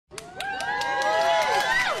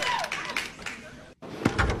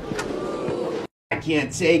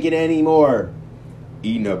can't take it anymore.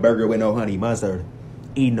 Eating a burger with no honey mustard.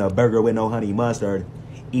 Eating a burger with no honey mustard.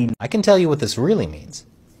 I can tell you what this really means.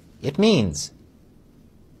 It means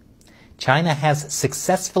China has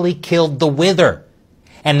successfully killed the Wither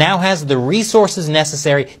and now has the resources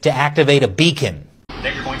necessary to activate a beacon.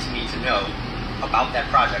 That you're going to need to know about that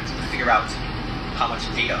project to figure out how much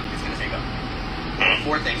data it's going to take up.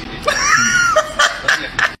 4 things you need to know.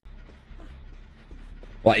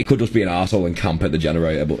 Like, he could just be an arsehole and camp at the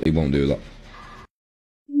generator, but he won't do that.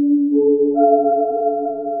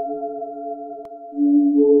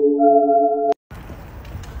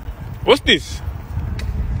 What's this?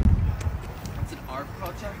 It's an art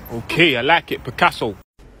project. Okay, I like it. Picasso.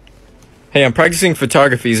 Hey, I'm practicing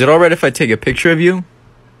photography. Is it alright if I take a picture of you?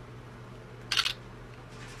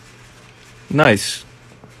 Nice.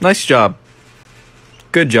 Nice job.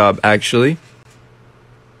 Good job, actually.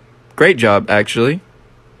 Great job, actually.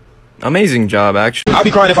 Amazing job, actually. I'll be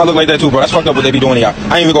crying if I look like that too, bro. That's fucked up what they be doing to y'all.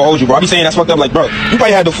 I ain't even gonna hold you, bro. I be saying that's fucked up like, bro, you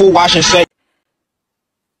probably had the full wash and shake.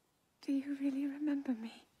 Do you really remember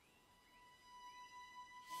me?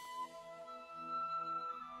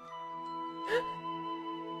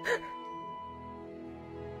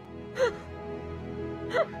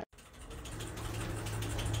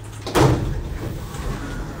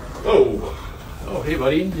 Oh, hey,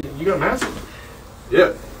 buddy. You got a mask?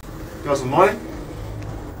 Yeah. Got some money?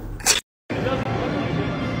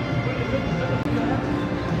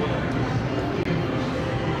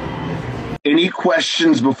 Any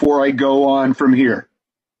questions before I go on from here?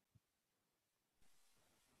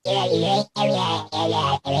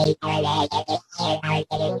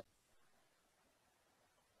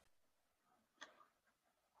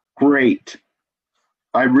 Great.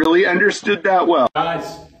 I really understood that well.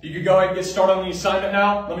 Guys, you can go ahead and get started on the assignment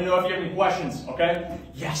now. Let me know if you have any questions, okay?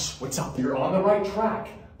 Yes, what's up? You're on the right track,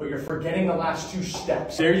 but you're forgetting the last 2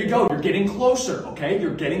 steps. There you go. You're getting closer, okay?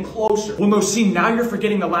 You're getting closer. Well, no, see, now you're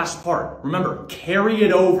forgetting the last part. Remember, carry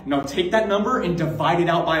it over. Now take that number and divide it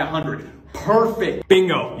out by 100. Perfect.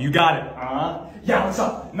 Bingo. You got it. Yeah, what's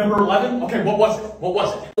up? Number 11? Okay, what was it? What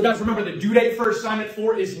was it? So guys, remember the due date for assignment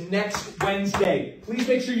 4 is next Wednesday. Please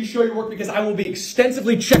make sure you show your work because I will be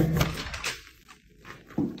extensively checking.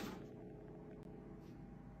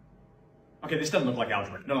 Okay, this doesn't look like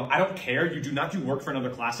algebra. No, I don't care. You do not do work for another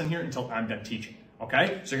class in here until I'm done teaching.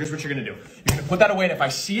 Okay? So here's what you're gonna do. You're gonna put that away, and if I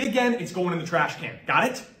see it again, it's going in the trash can. Got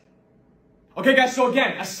it? Okay, guys, so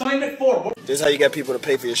again, assignment 4. This is how you get people to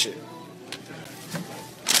pay for your shit.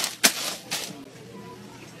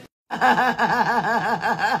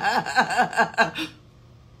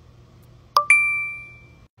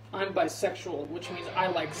 I'm bisexual, which means I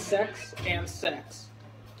like sex and sex.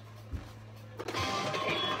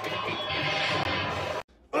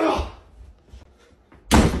 Ugh.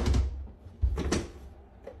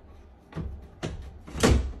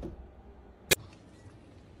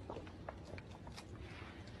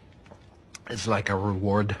 It's like a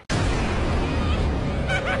reward.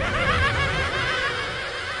 Bye-bye.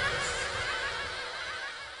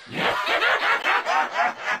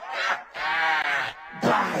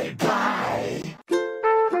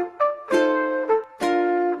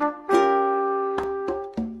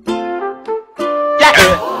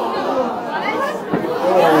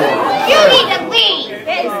 You need to leave!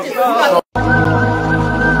 It's disgusting.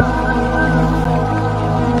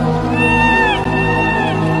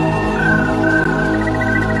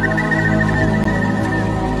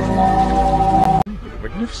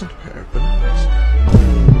 Magnificent pair of bananas.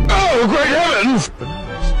 Oh, great heavens!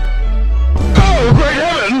 Bananas. Oh, great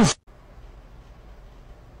heavens!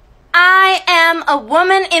 I am a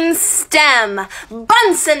woman in STEM.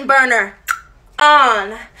 Bunsen burner.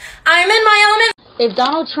 On. I'm in my element. If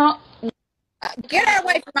Donald Trump... Get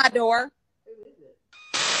away from my door.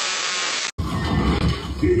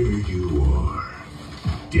 There you are.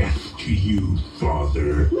 Death to you,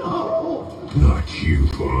 Father. No. Not you,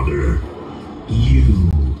 Father.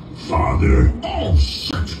 You, Father. Oh,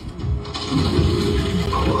 shit.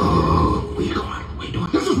 Where you going? Where you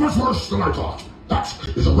doing? This is much worse than I thought. That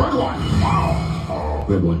is a red one. Wow.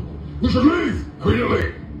 Red one. We should leave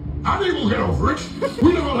immediately. Annie will get over it.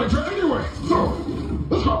 We never liked her anyway. So,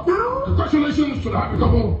 let's go. Congratulations to the happy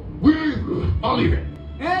couple. We are leaving.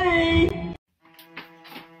 Annie!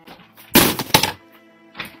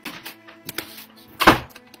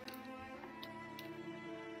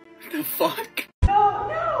 What the fuck? No!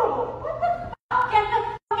 What the fuck? Get the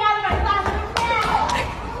fuck out of my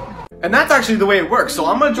classroom! And that's actually the way it works. So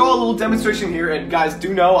I'm gonna draw a little demonstration here, and guys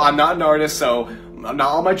do know I'm not an artist, so not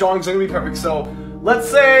all my drawings are gonna be perfect. So let's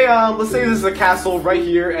say this is a castle right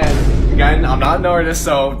here, and again, I'm not an artist,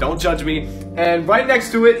 so don't judge me. And right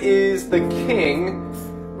next to it is the king.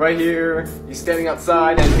 Right here, he's standing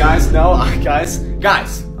outside, and guys, no, guys,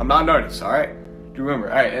 I'm not an artist, alright? Do remember,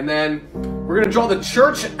 alright, and then we're gonna draw the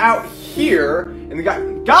church out here, and the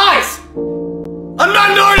guys! I'm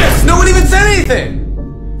not an artist! No one even said anything!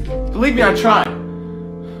 Believe me, I tried.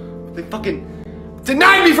 They fucking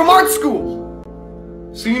denied me from art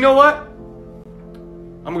school! So you know what?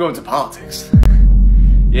 I'm going to politics.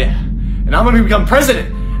 Yeah, and I'm gonna become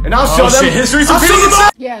president, and I'll show them history.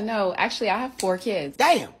 Yeah, no, actually, I have 4 kids.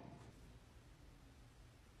 Damn.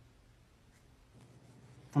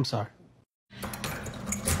 I'm sorry.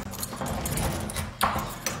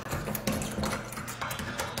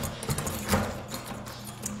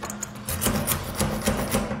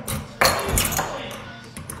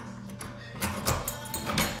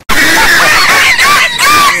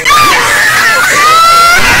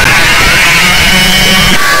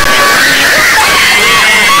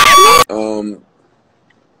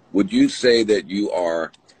 Would you say that you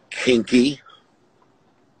are kinky?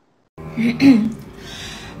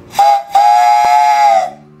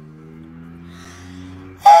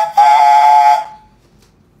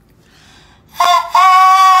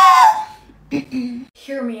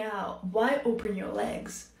 Hear me out. Why open your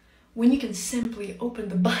legs when you can simply open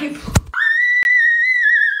the Bible?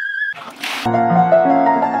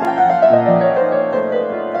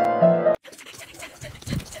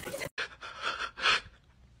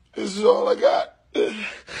 This is all I got.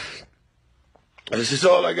 This is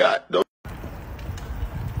all I got.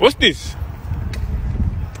 What's this?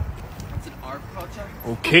 It's an art project.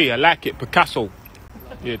 Okay, I like it. Picasso.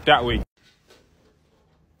 Yeah, that way.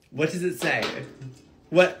 What does it say?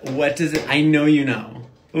 What does it... I know you know.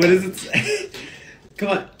 What does it say? Come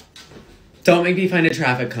on. Don't make me find a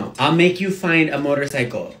traffic cone. I'll make you find a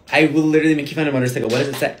motorcycle. I will literally make you find a motorcycle. What does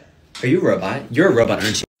it say? Are you a robot? You're a robot,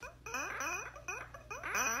 aren't you?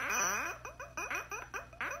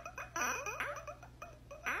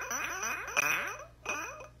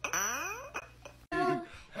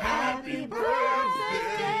 Happy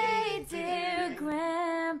birthday, dear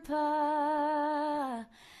Grandpa.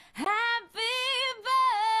 Happy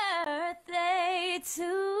birthday to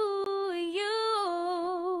you.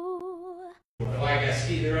 Well, I gotta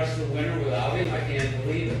ski the rest of the winter without him? I can't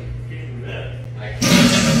believe it. I can't.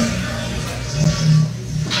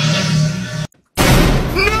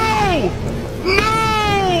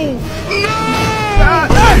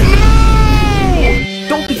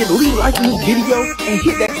 Don't forget to leave a like on this video and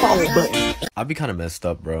hit that follow button. I'd be kind of messed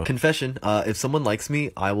up, bro. Confession, if someone likes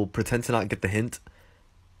me, I will pretend to not get the hint.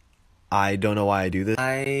 I don't know why I do this.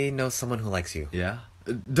 I know someone who likes you. Yeah?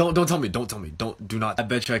 Don't tell me, do not. I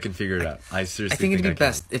bet you I can figure it out. I seriously think it'd be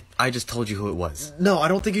best if I just told you who it was. No, I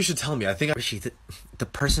don't think you should tell me. I think Rishi, the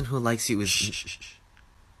person who likes you is... Shh.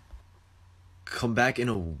 Come back in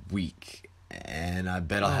a week, and I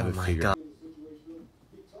bet I'll have it figured out.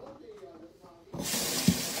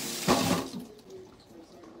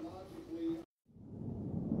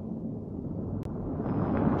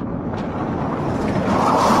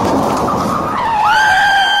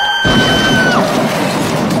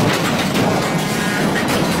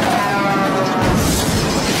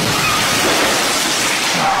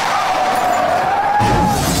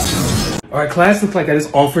 Alright, class, looks like that is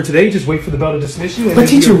all for today. Just wait for the bell to dismiss you. But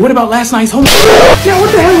teacher, what about last night's homework? Yeah, what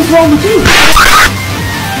the hell is wrong with you?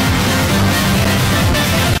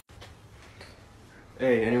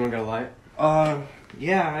 Hey, anyone got a light?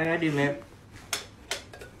 Yeah, I do, man.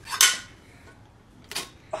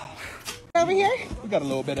 Over here, we got a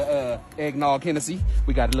little bit of eggnog Hennessy.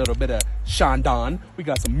 We got a little bit of Shandon. We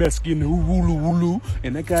got some Mexican Hulu,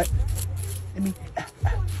 and I got, a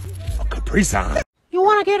Capri Sun. You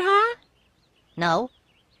wanna get high? No.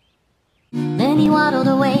 Then he waddled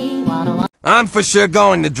away, waddle. I'm for sure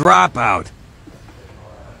going to drop out.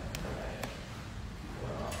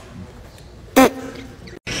 Extra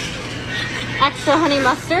honey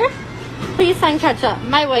mustard? Please send ketchup.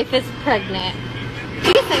 My wife is pregnant.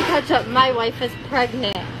 Please send ketchup. My wife is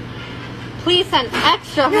pregnant. Please send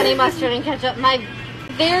extra honey mustard and ketchup. My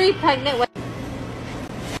very pregnant wife.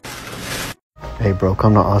 Hey bro,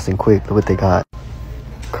 come to Austin quick. Look what they got.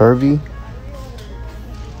 Curvy.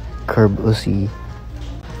 Curbussy.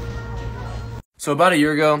 So about a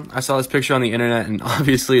year ago, I saw this picture on the internet, and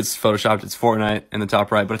obviously it's photoshopped. It's Fortnite in the top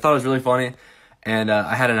right, but I thought it was really funny, and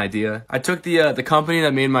I had an idea. I took the company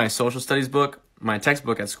that made my social studies book, my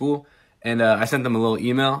textbook at school, and I sent them a little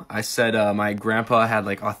email. I said my grandpa had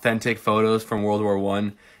like authentic photos from World War I,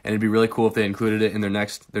 and it'd be really cool if they included it in their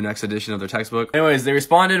next edition of their textbook. Anyways, they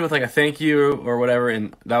responded with like a thank you or whatever,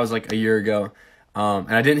 and that was like a year ago.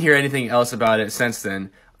 And I didn't hear anything else about it since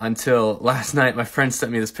then until last night my friend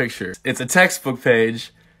sent me this picture. It's a textbook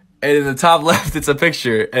page, and in the top left it's a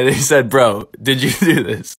picture, and he said, "Bro, did you do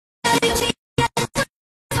this?"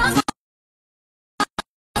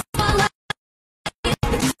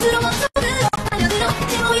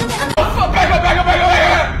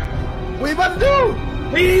 What you about to do?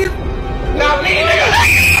 Leave! Not me,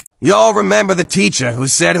 nigga! Y'all remember the teacher who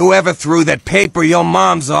said whoever threw that paper your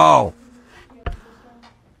mom's all.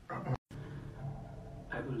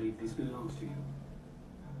 I believe this belongs to you.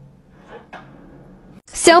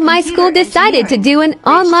 So my school decided to do an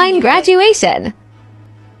online graduation.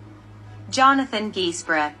 Jonathan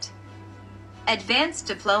Giesbrecht. Advanced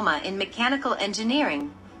Diploma in Mechanical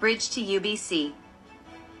Engineering, Bridge to UBC.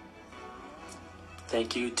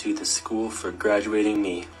 Thank you to the school for graduating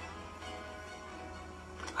me.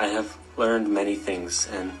 I have learned many things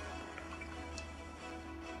and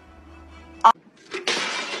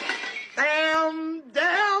Damn!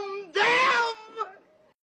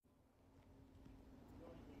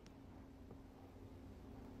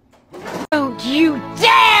 Don't you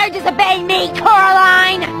dare disobey me,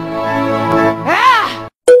 Coraline! Ah!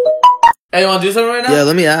 Hey, you wanna do something right now? Yeah,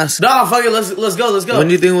 let me ask. No, fuck it, let's go. When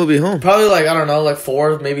do you think we'll be home? Probably like, I don't know, like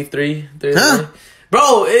 4, maybe 3. Huh?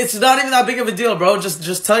 Bro, it's not even that big of a deal, bro.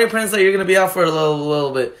 Just tell your parents that you're gonna be out for a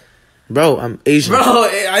little bit. Bro, I'm Asian. Bro,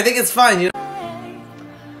 I think it's fine, you know?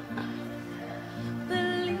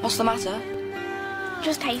 What's the matter?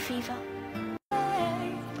 Just hay fever.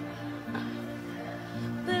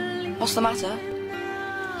 What's the matter?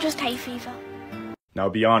 Just hay fever. Now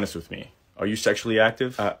be honest with me. Are you sexually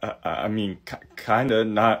active? I mean, kinda,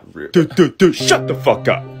 not really. Dude, shut the fuck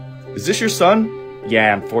up. Is this your son?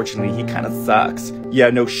 Yeah, unfortunately, he kinda sucks. Yeah,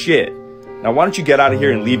 no shit. Now why don't you get out of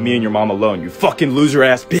here and leave me and your mom alone, you fucking loser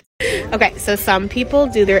ass bitch. Okay, so some people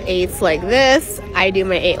do their 8s like this. I do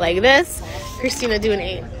my 8 like this. Christina, do an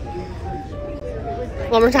 8.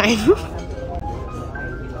 One more time. It's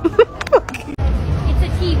a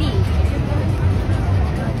TV.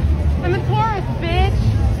 I'm a tourist, bitch.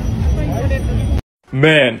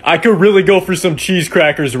 Man, I could really go for some cheese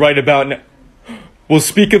crackers right about now. Well,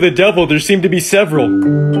 speak of the devil, there seem to be several.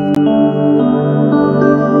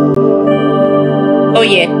 Oh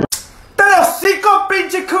yeah. ¡Pero hocico,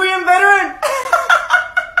 pinche Korean veteran!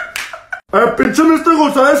 Pinche Mr.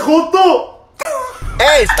 González Joto!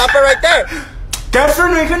 Hey, stop it right there! ¿Qué eso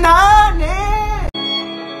no dije nada,